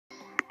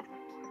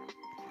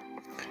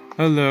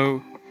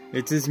Hello,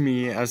 it is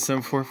me,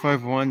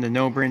 SM451, the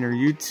No-Brainer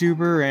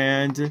YouTuber,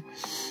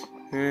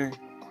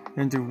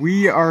 and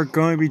we are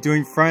going to be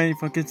doing Friday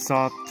Funkin'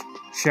 Soft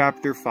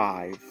Chapter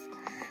 5.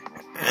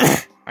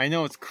 I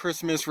know it's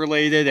Christmas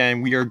related,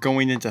 and we are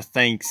going into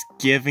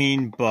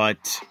Thanksgiving,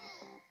 but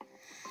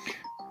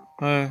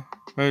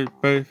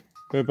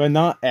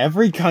not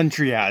every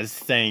country has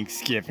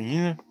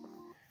Thanksgiving.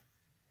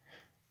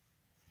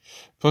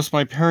 Plus,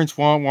 my parents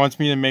want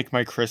me to make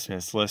my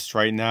Christmas list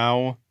right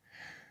now.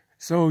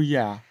 So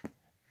yeah,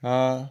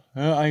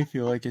 I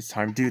feel like it's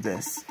time to do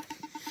this.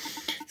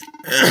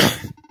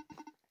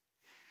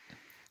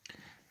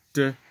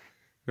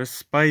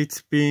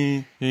 Despite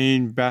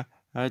being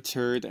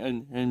battered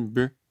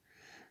and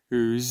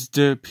bruised,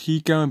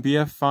 Pika and be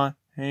a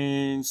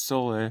fine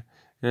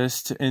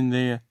soloist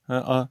in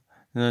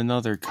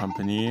another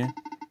company.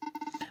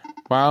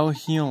 While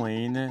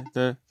healing,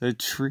 the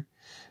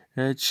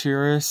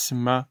treacherous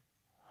month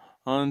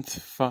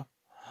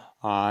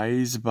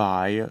eyes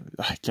by,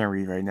 I can't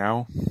read right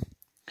now,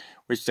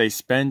 which they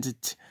spend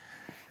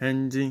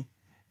tending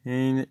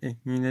in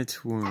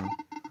its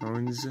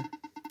wounds.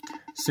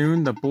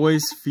 Soon the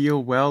boys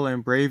feel well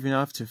and brave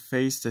enough to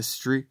face the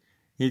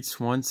streets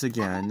once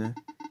again.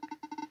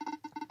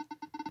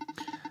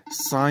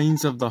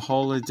 Signs of the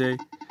holiday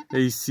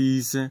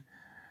season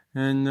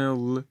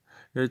and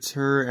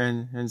litter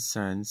and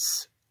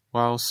scents,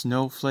 while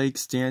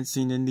snowflakes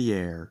dancing in the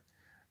air,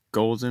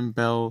 golden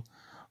bells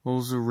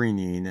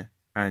ringing,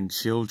 and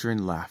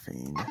children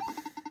laughing.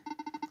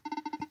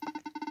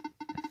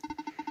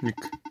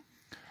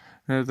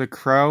 The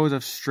crowd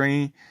of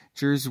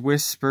strangers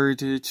whispered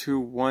to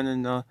one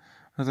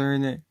another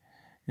in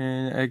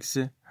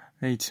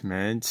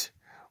excitement,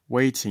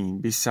 waiting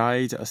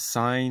beside a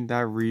sign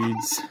that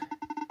reads,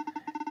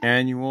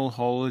 "Annual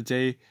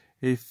Holiday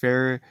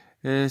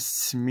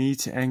Ferris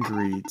Meet and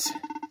Greet."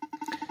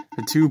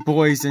 The two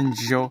boys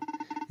enjoy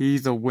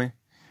the winter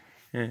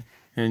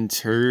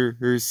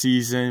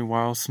season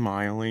while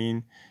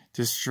smiling,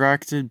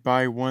 distracted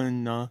by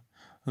one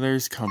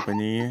another's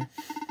company.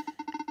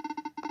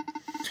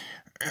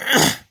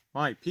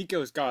 My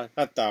Pico's got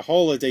the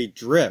holiday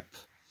drip.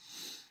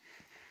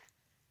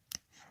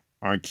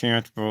 I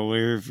can't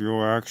believe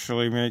you're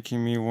actually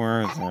making me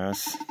wear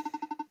this.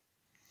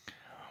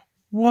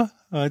 What?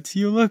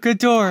 You look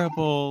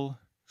adorable.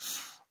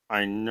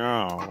 I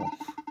know.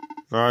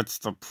 That's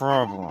the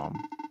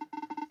problem.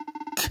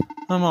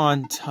 Come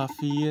on,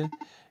 Tuffy.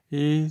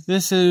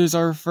 This is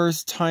our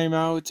first time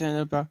out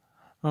in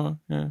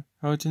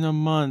out in a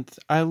month.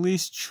 At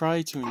least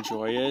try to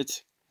enjoy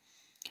it.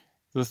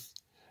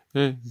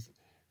 There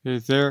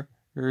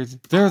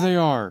they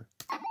are.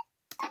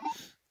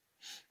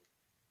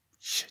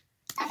 Shit.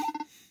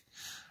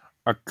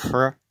 A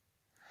crowd?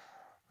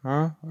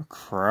 Oh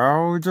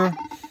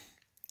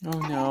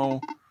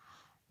no.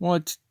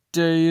 What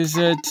day is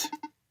it?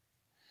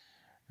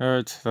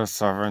 It's the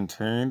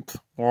 17th.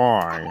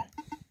 Why?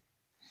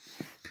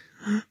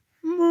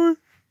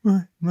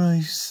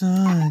 My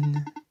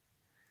son.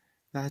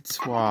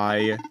 That's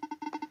why.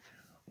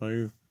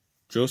 I'm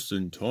just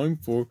in time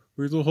for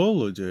the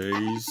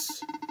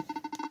holidays.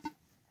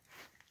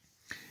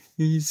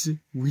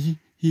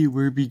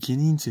 We're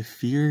beginning to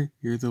fear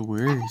you're the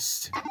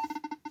worst.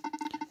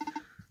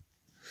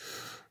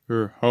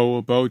 Or how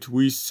about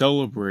we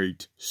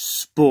celebrate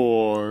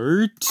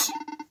sport?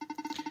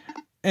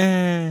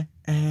 And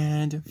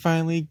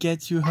finally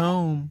get you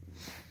home.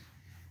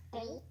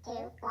 3,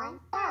 2, 1,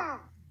 go!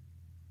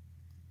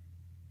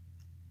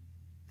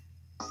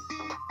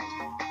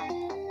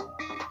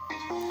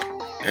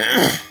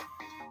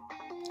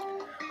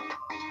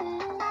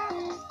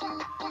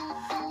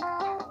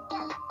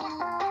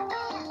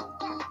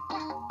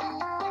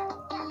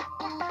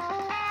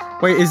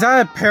 Wait, is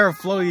that a pair of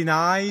floating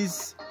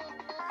eyes?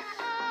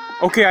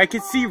 Okay, I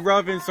can see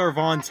Ruv and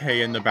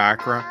Cervante in the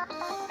background.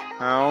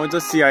 Oh,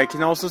 let's see, I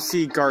can also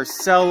see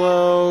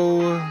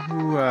Garcello.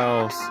 Who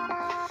else?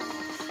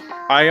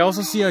 I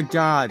also see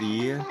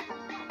Agoti.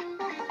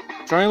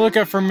 Trying to look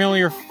at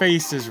familiar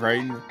faces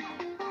right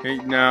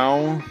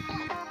now.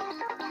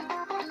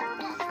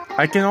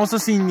 I can also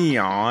see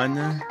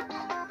Neon.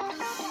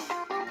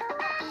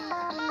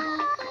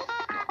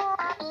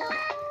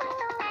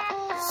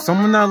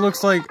 Someone that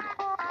looks like...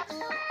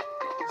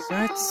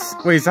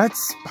 Wait, is that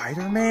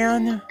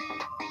Spider-Man?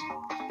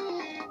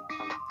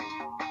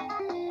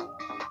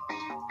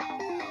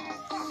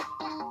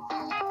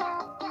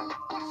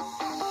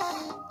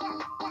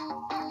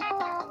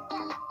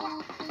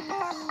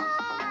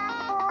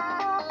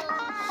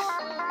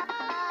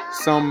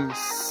 Some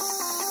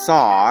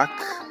sock.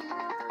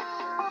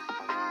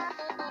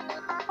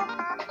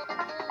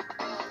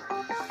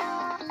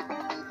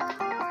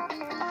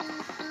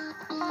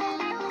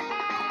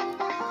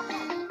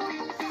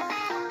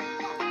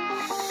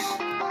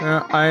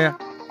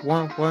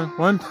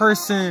 One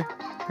person,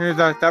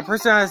 that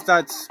person has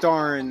that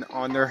star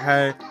on their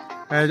head.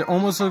 It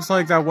almost looks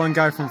like that one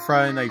guy from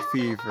Friday Night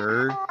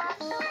Fever.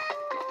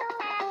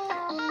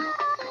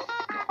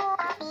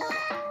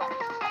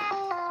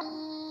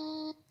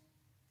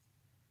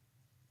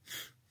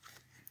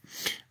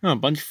 Oh, a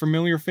bunch of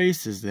familiar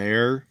faces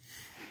there.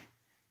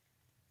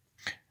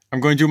 I'm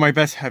going to do my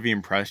best heavy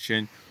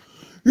impression.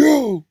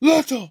 You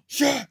little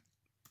shit!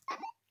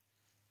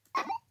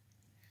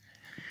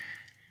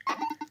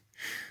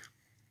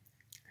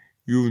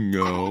 You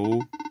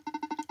know,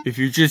 if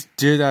you just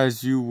did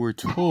as you were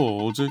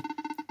told,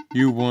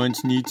 you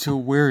wouldn't need to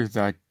wear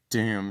that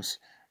damn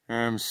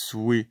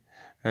sweet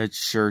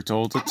shirt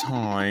all the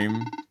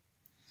time.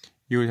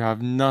 You would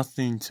have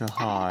nothing to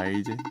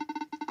hide.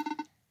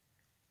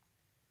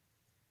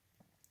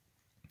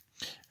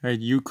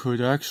 And you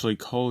could actually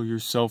call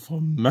yourself a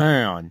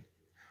man.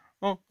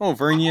 Oh,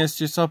 Vernius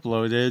just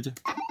uploaded.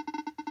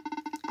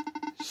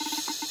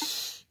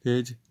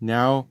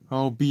 Now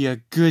I'll be a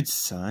good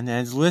son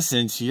and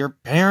listen to your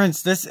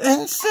parents this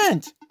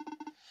instant.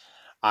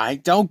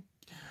 Don't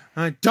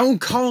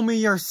call me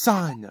your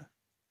son.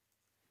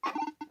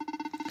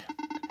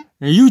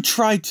 You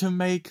tried to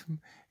make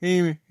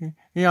me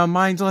a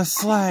mindless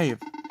slave,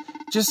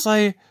 just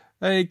like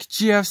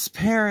GF's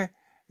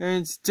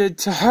parents did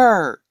to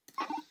her.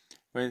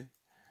 But,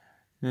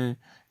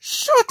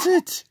 shut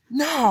it!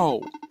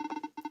 No!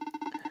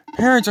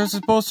 Parents are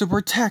supposed to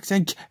protect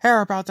and care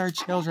about their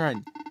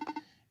children.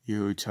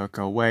 You took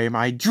away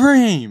my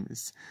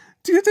dreams.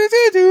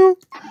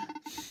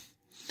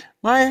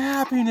 My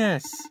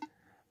happiness.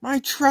 My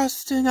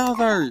trust in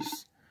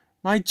others.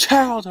 My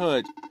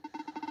childhood.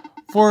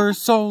 For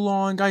so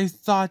long I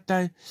thought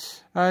that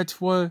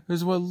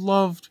was what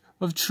love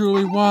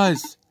truly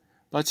was.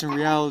 But in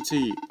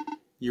reality,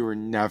 you were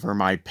never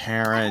my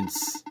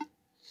parents.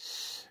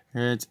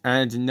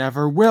 And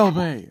never will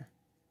be.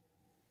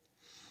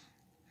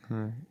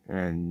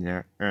 And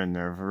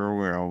never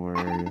will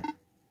be.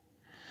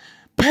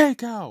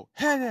 Pico,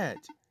 hit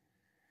it!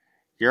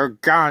 You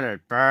got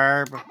it,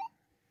 babe.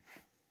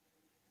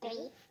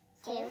 3,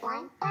 2,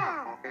 1, go!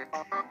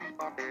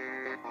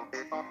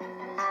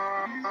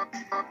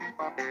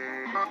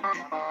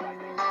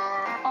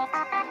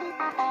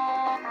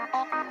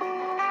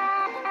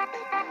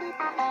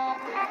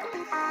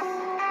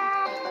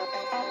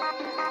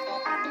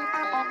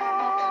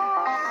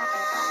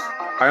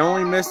 I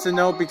only missed a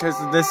note because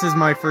this is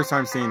my first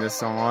time seeing this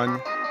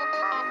song.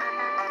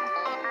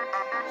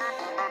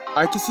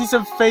 I can see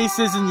some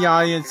faces in the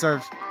audience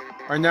are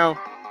now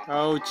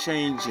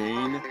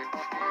changing.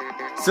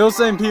 Still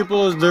same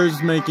people as they're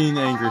just making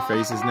angry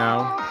faces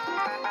now.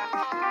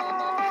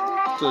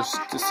 This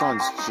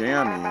song's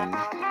jamming.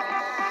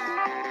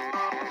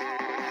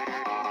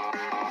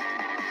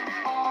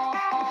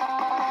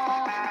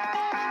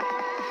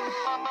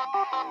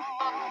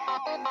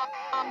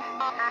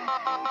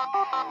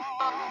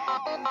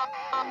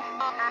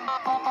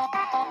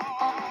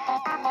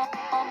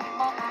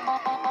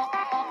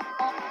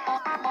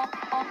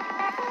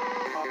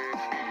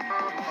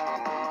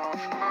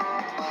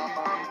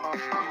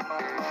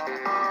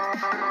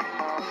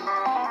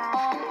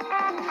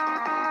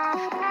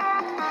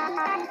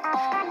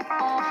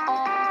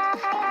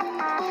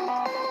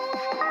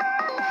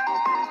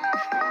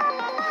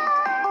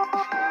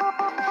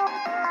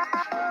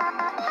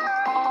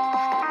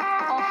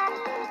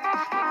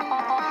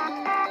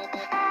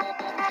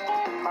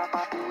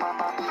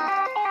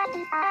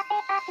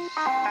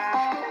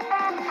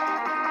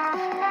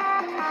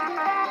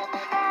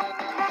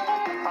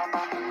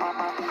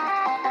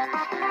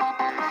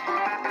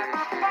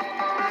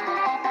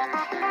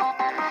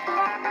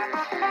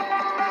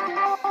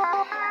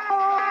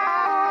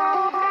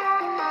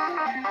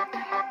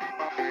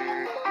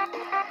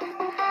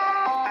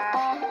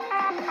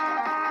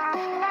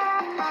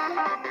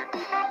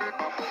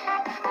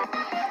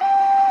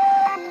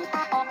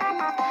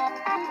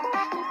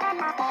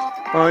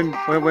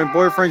 When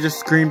boyfriend just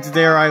screamed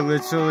there, I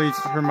literally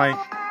heard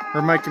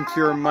my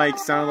computer mic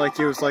sounded like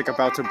it was like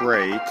about to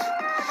break.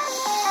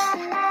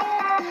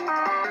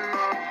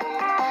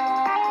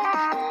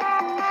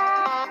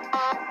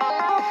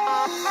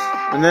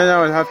 And then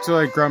I would have to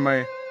like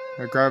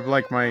grab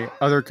like my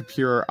other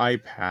computer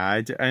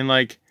iPad and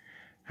like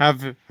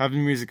have the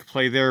music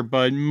play there,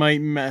 but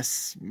might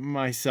mess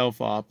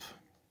myself up.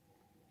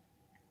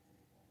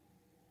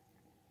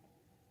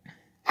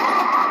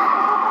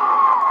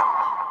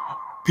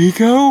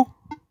 Pico?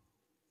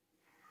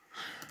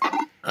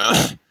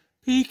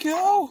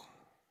 Pico?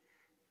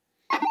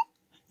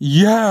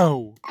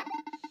 Yo!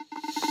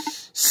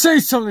 Say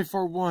something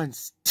for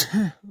once!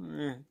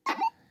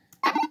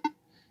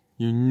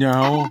 You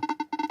know,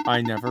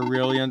 I never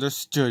really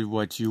understood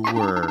what you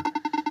were,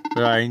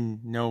 but I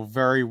know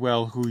very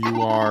well who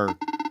you are.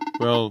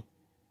 Well,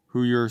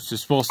 who you're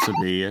supposed to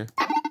be.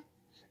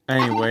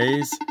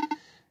 Anyways,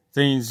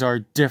 things are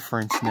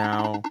different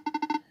now.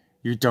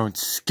 You don't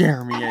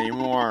scare me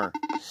anymore.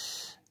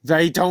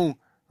 They don't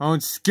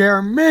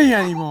scare me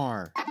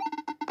anymore.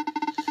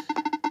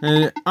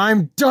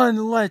 I'm done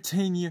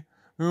letting you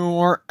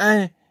or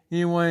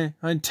anyone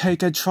take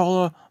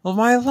control of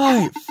my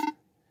life.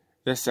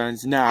 This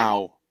ends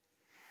now.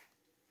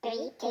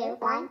 3, 2,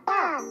 1,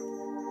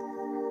 go!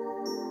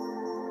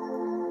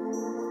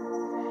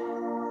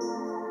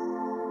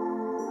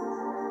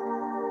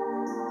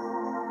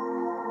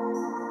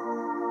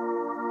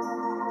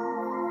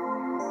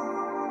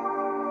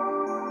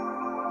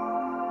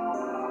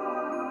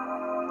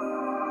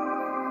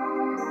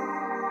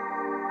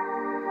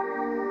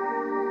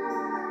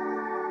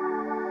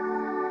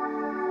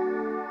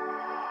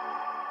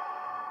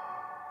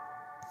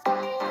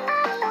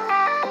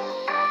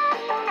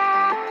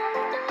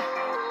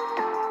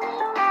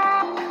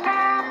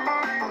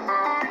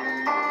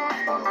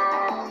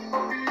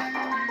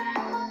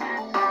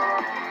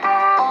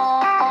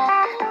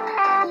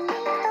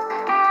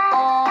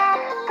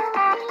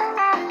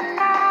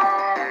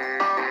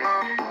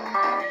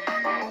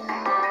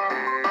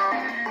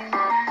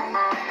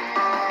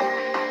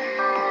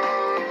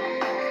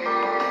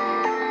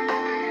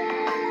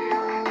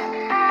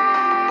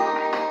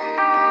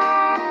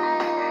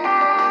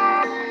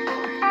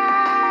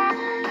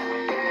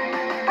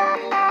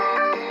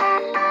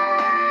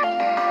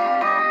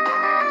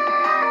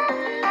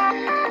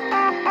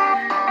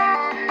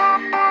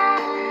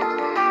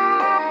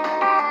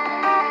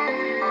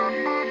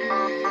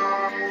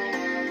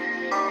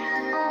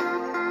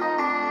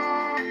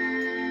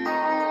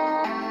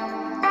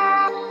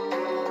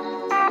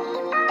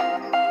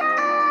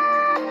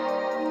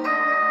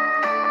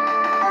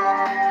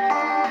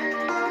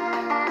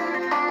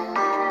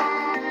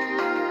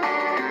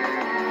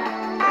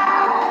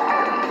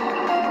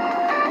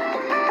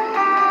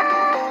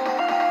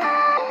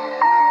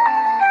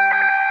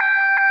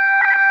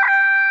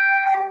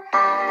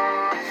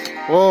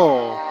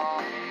 Whoa!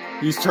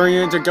 He's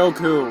turning into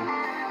Goku.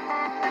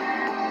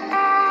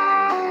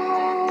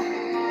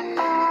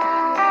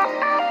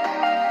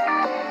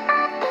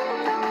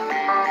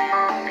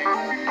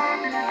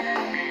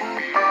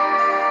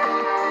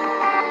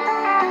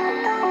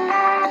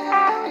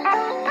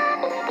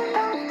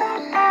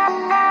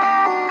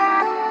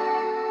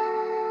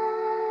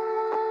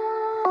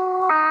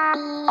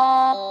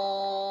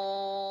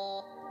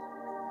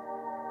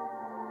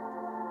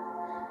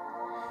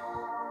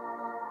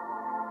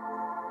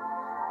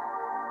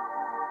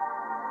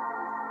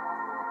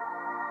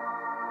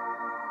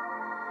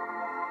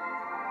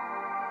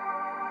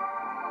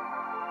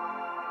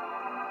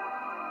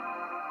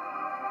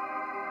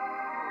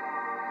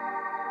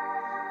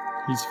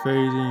 He's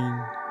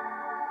fading.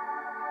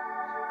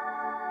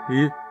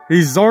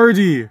 He's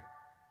Zardy!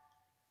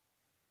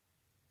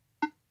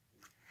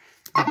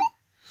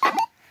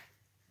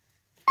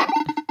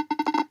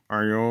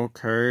 Are you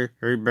okay?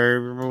 Hey,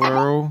 baby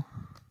girl?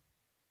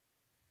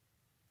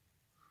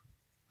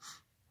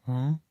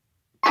 Huh?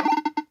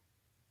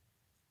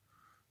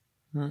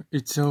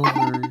 It's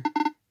over.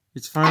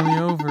 It's finally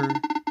over.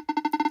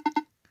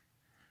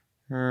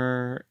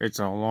 It's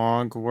a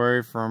long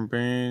way from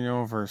being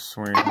over,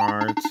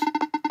 sweetheart.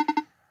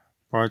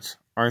 But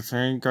I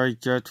think I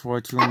get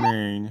what you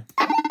mean.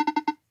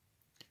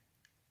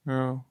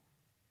 Oh,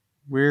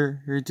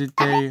 where did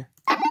they...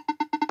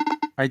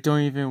 I don't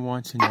even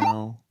want to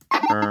know.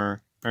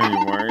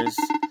 Anyways,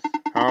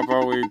 how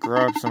about we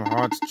grab some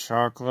hot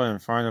chocolate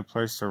and find a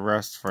place to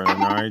rest for the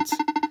night?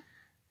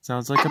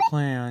 Sounds like a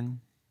plan.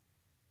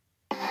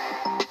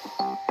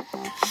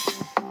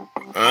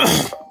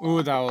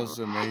 Ooh, that was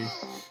amazing.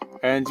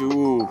 And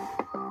ooh,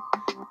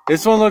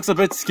 this one looks a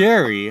bit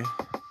scary.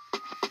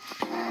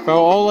 But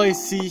all I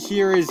see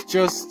here is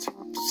just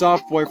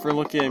Soft Boyfriend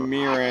looking in a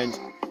mirror, and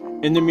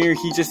in the mirror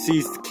he just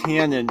sees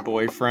Canon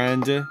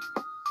Boyfriend.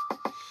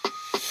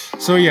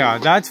 So yeah,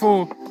 that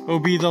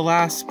will be the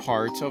last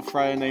part of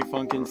Friday Night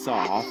Funkin'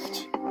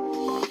 Soft.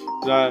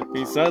 That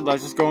being said,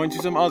 let's just go into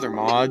some other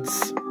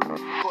mods.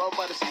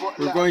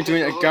 We're going to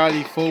do an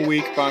Agoti full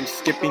week, but I'm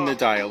skipping the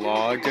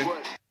dialogue.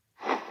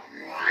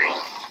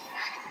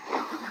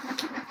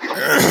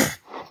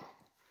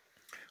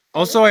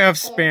 Also, I have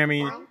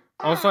spamming.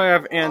 Also, I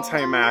have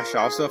anti-mash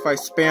off, so if I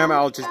spam,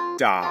 I'll just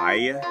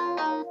die.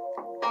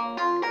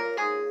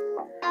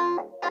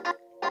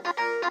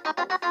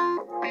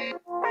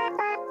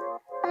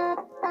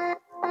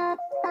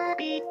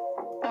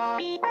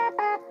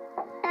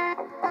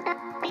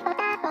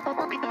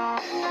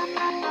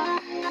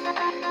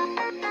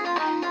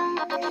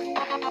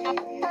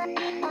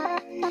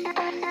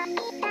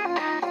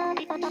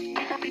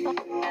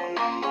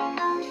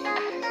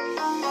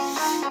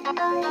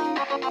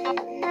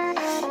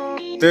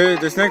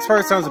 This next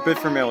part sounds a bit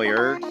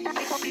familiar.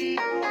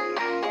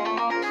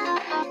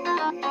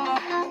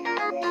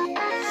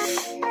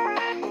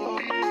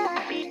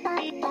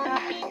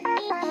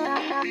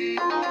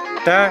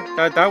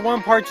 That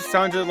one part just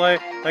sounded like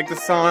the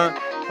song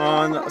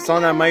on a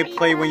song that might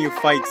play when you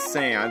fight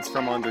Sans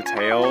from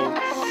Undertale.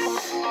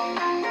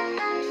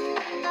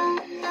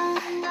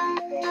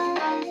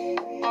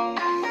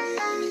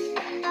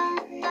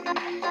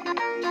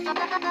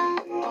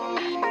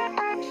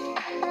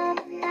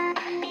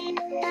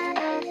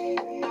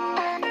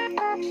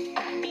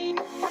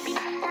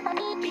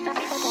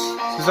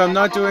 Since I'm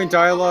not doing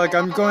dialogue,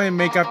 I'm going to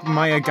make up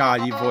my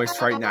Agoti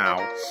voice right now.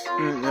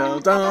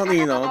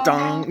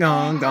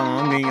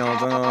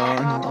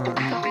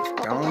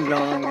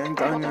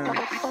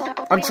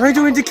 I'm trying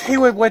to indicate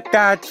what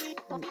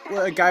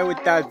a guy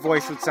with that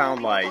voice would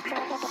sound like.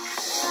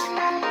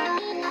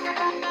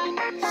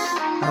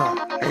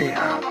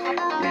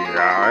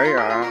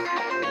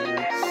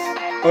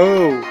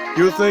 Oh,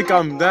 you think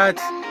I'm that?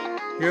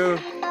 Do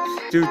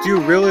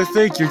you really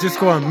think you're just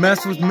gonna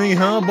mess with me,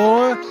 huh,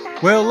 boy?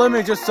 Well, let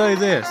me just say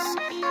this.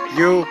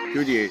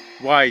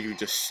 Why are you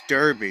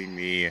disturbing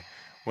me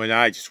when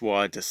I just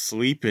wanted to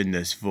sleep in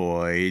this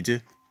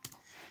void?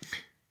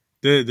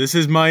 This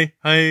is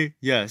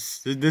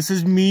this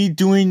is me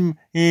doing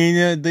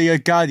in the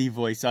Agoti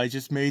voice I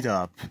just made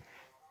up.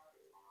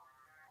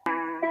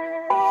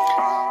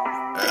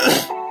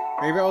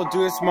 Maybe I'll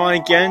do this mod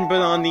again,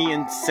 but on the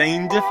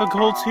insane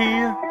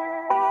difficulty,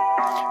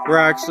 where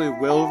I actually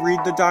will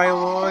read the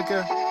dialogue.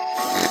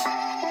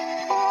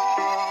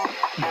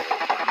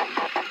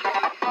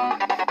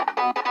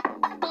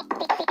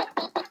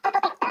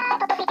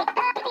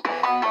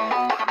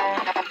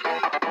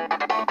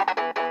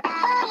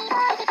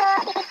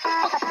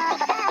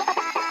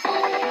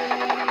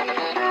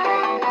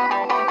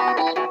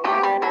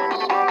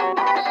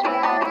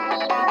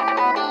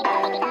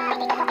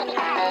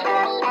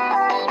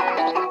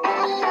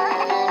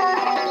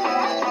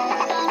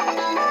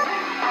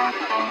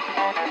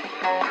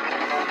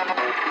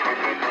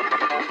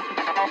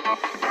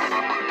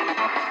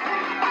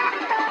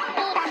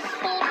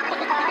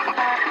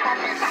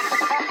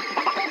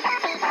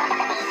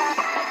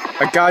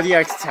 Agoti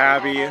X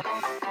Tabby.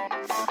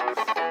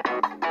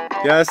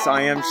 Yes,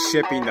 I am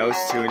shipping those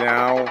two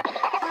now.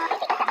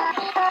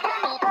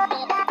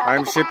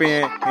 I'm shipping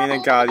it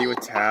in Agoti with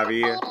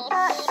Tabby.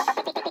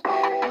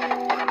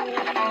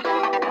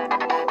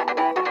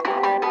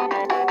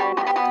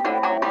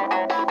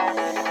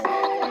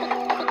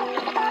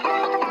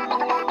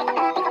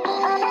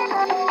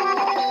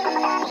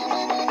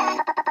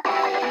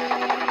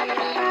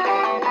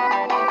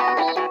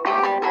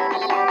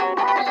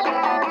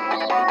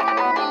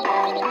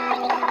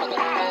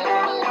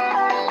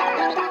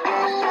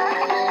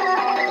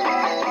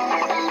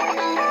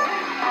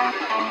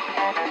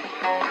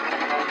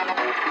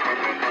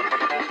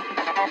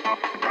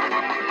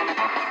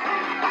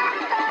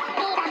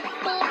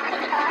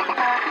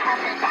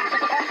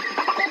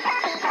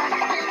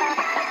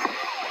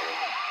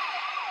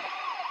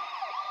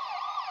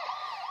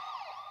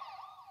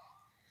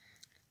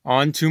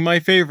 On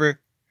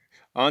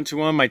to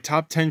one of my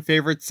top 10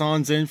 favorite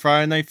songs in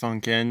Friday Night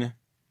Funkin'.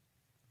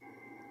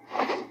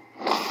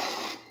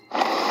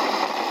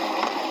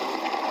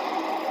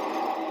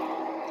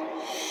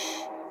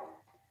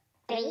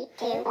 Three,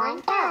 two,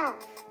 one, go.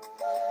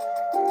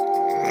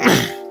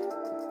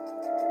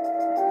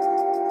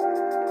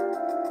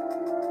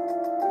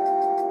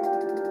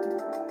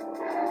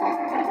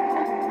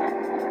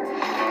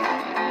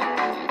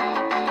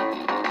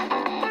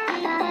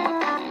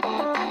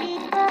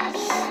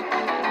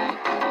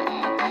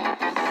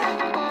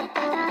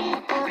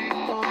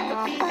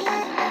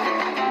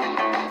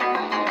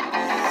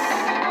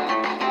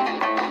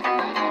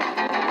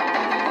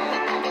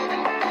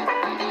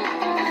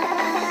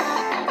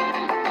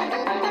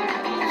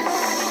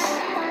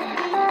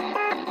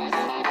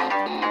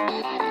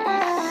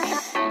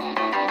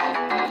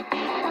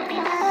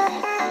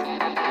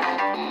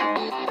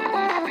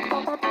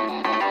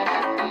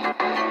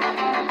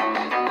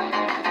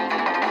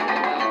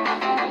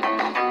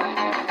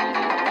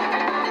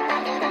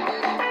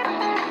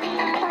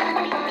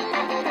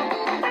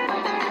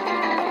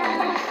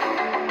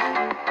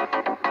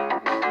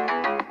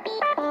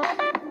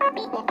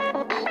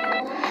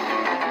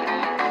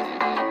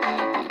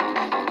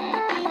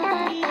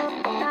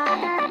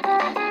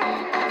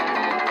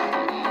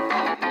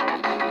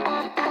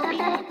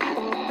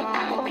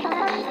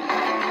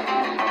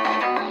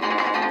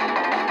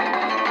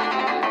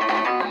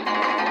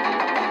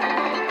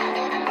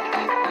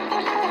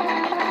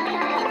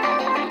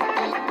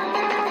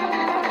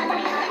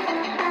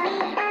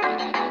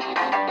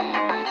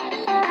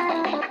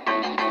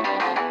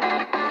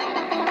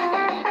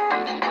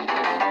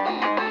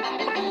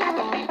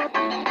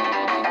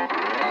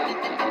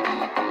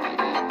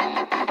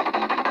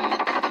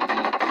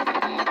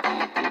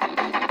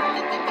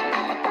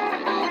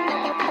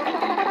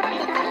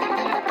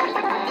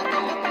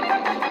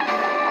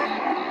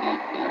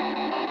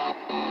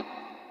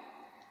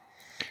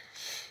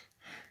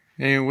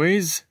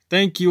 Anyways,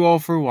 thank you all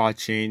for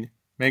watching.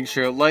 Make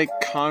sure to like,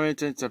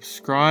 comment, and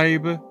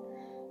subscribe.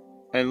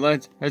 And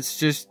let's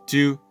just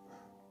do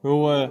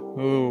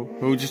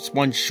just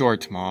one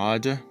short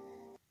mod.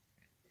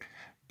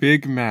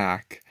 Big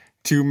Mac,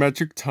 2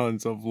 metric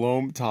tons of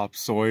loam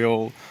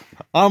topsoil.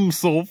 I'm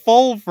so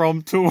full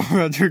from 2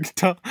 metric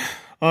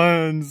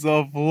tons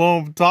of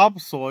loam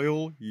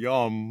topsoil.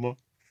 Yum.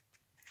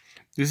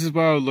 This is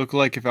what I would look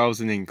like if I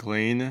was an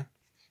inkling.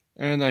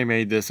 And I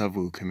made this of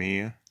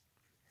Ukami.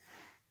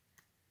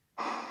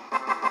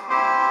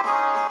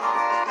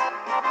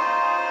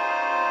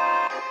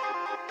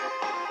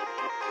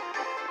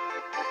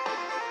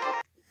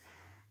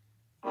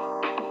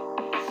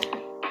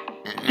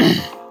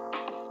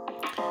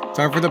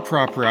 Time for the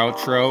proper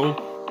outro.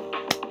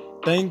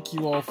 Thank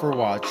you all for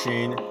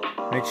watching.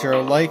 Make sure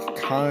to like,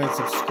 comment,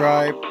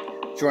 subscribe,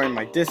 join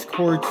my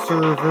Discord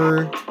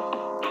server.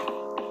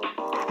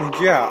 And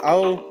yeah,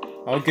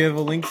 I'll give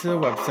a link to the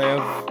website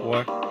of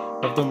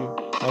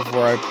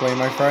where I play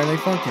my Friday Night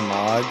Funkin'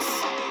 mods.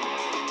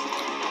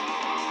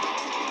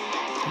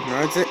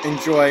 Now to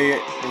enjoy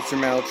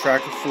instrumental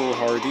track of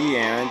Foolhardy,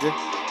 and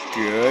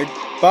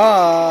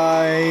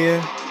goodbye.